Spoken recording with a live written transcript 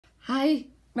Hi,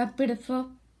 my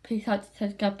beautiful pre-heart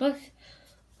subscribers.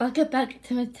 Welcome back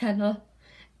to my channel.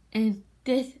 In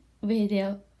this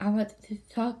video, I want to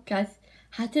talk guys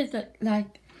how to look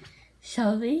like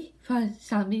Shelly from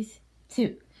Sammy's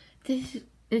 2. This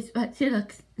is what she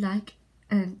looks like,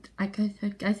 and I can show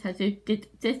guys how to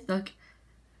get this look.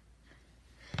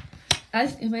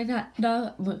 As you may not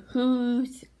know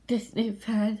who's Disney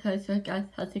fan, I'll show guys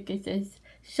how to get this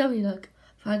Shelly look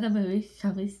from the movie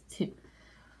Sammy's 2.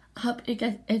 I hope you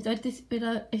guys enjoyed this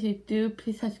video. If you do,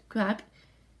 please subscribe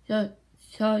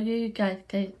so you guys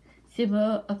can see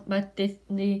more of my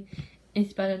Disney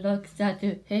inspired looks that I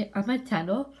do here on my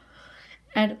channel.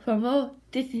 And for more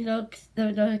Disney looks, let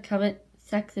me know in the comment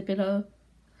section below.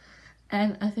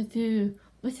 And as I do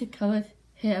music covers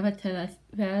here on my channel as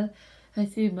well, I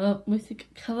do more music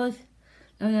covers,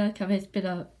 let me know in the comments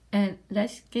below. And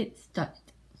let's get started.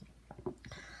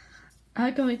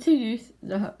 I'm going to use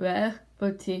the Rare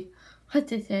Beauty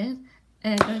Hydration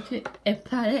and I'm going to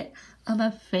apply it on my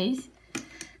face.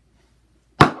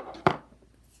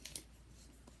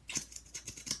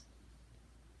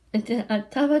 And then on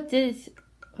top of this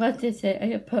hydration, I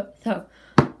can put some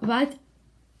white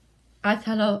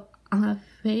eyeshadow on my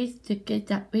face to get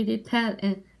that really pale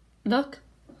and look.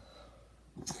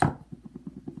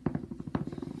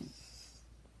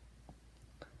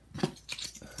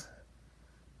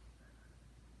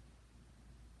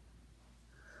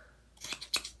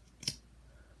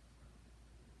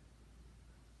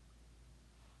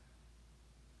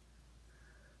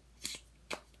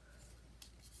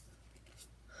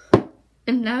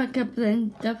 And now I can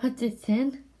blend the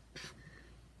hydration.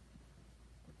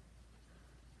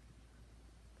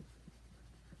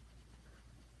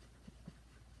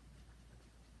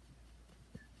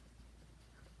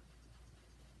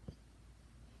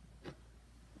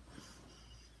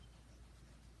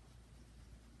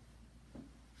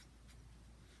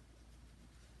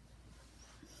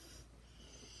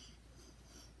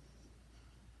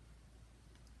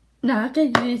 Now I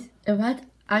can use a white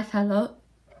eyeshadow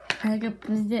and I can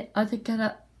blend it all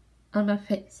together on my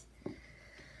face.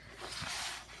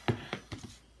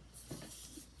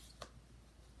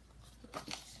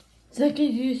 So I can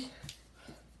use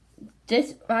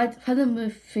this white from the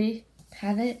movie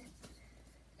palette,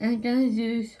 and I'm gonna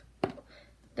use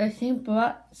the same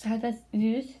brush that I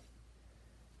used.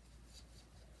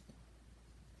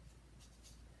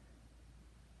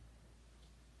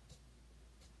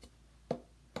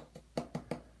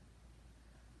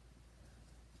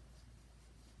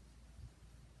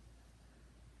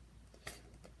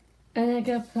 And I'm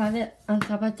gonna apply it on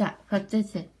top of that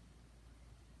foundation.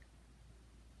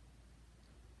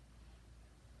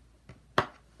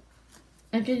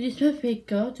 I'm gonna use my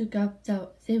finger to grab the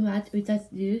same white we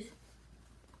just used.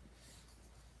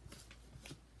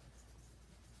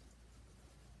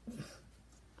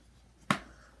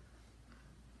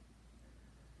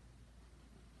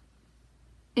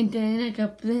 And then I'm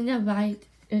gonna blend the white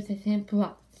with the same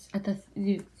brush I just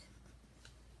used.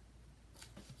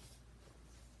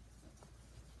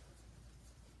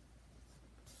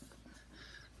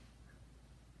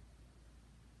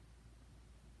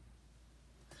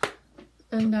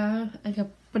 And now I can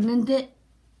blend it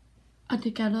all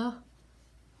together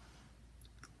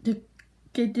to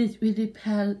get this really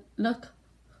pale look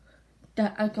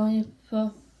that I'm going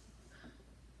for.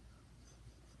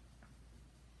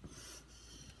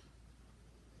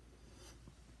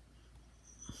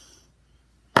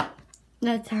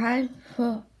 Now time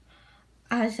for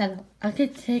eyeshadow. I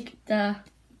can take the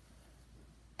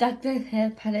Jacklyn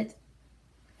Hill palette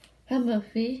from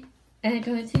MORPHE and I'm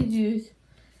going to use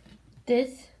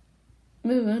this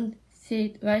maroon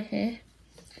shade right here.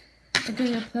 I'm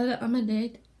going to put it on my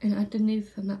lid and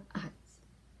underneath my eyes.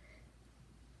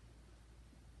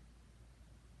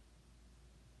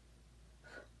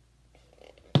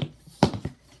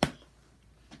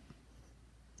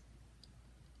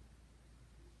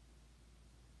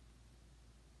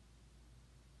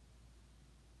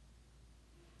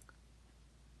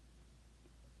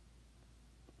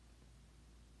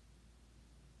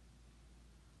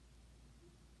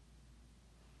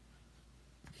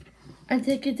 I'm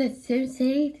taking the same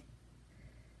shade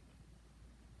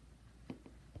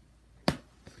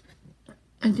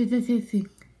and do the same thing.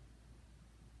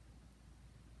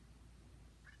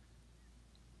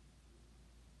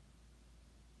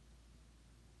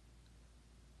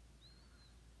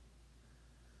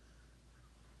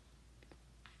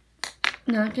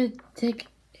 Now I'm going to take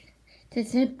the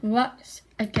same brush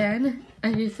again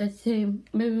and use the same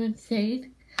maroon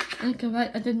shade and go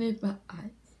right underneath my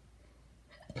eyes.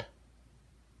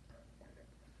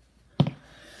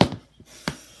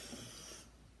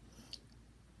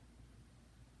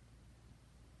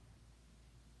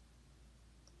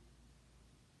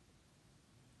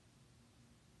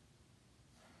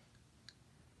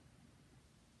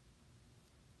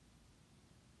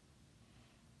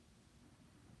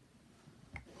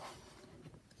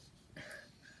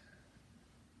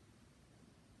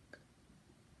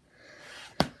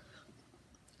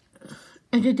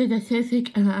 I'm going to do the same thing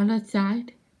on the other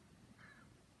side.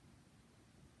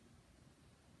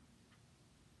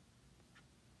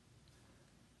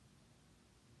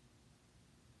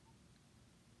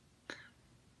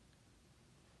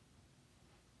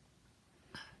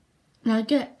 Now I'm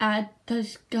going to add the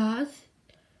scars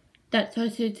that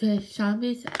goes into the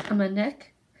shoulders and my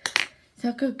neck. So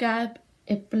I could grab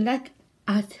a black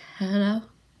eyeshadow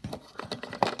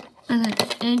and an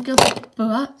angle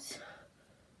brush.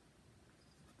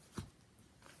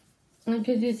 I'm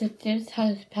going to use a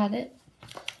Descendants palette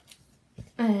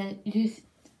and use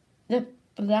the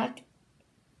black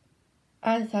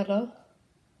eyeshadow.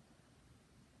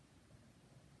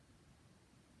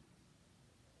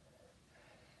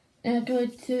 And I'm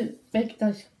going to make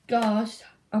the scars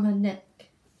on my neck.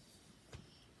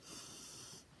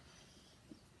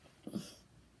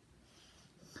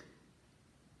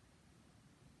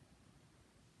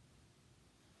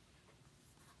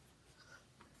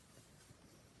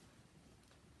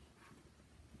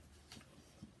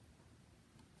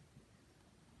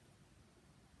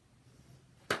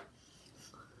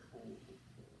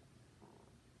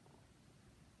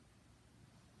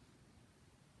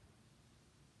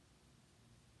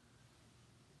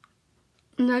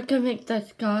 And I can make the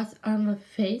scars on my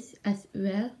face as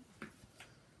well.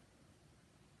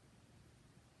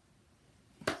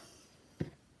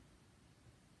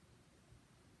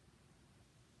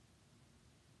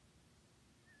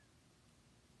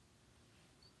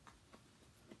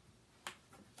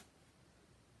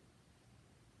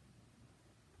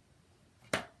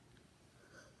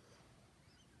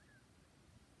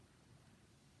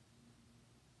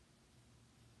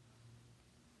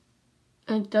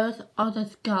 And those are the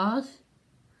scars.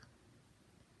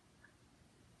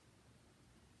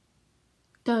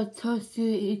 The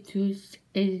tofu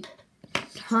is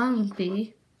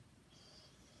zombie.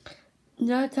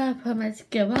 Now time for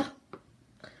mascara.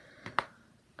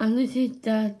 I'm using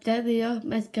the Devil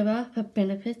mascara for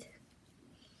benefit.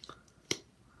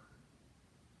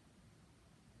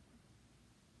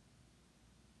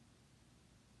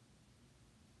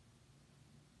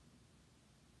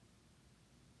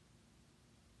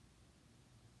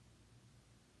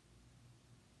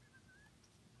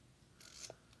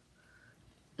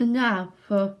 And now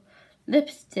for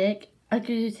lipstick, I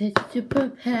can use a Super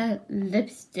Pear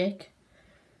lipstick.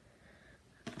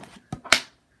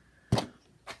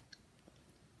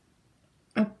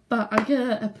 But I'm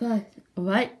gonna apply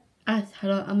white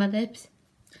eyeshadow on my lips.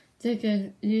 So I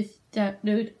can use that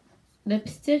nude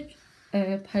lipstick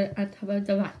and apply it on top of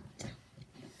the white.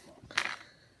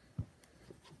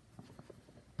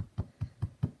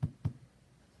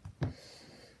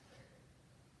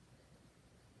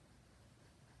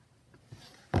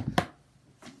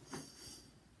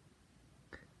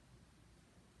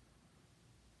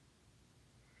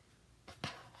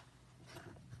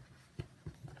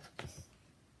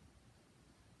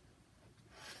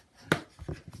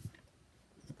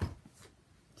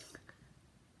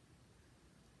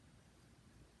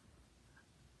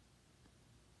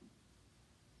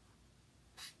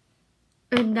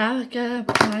 And now I'm gonna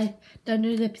apply the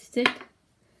new lipstick.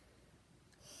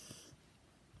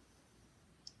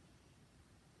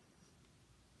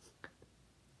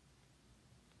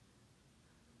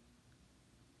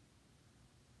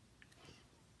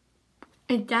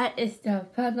 And that is the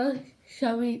final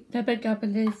showing the makeup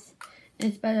is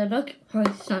inspired look for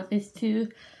Descendants 2.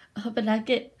 I hope you like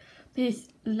it. Please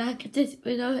like this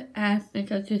video and make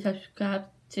sure to subscribe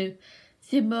to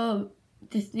see more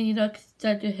Disney looks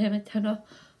that you have my channel.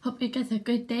 Hope you guys have a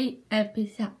good day and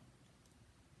peace out.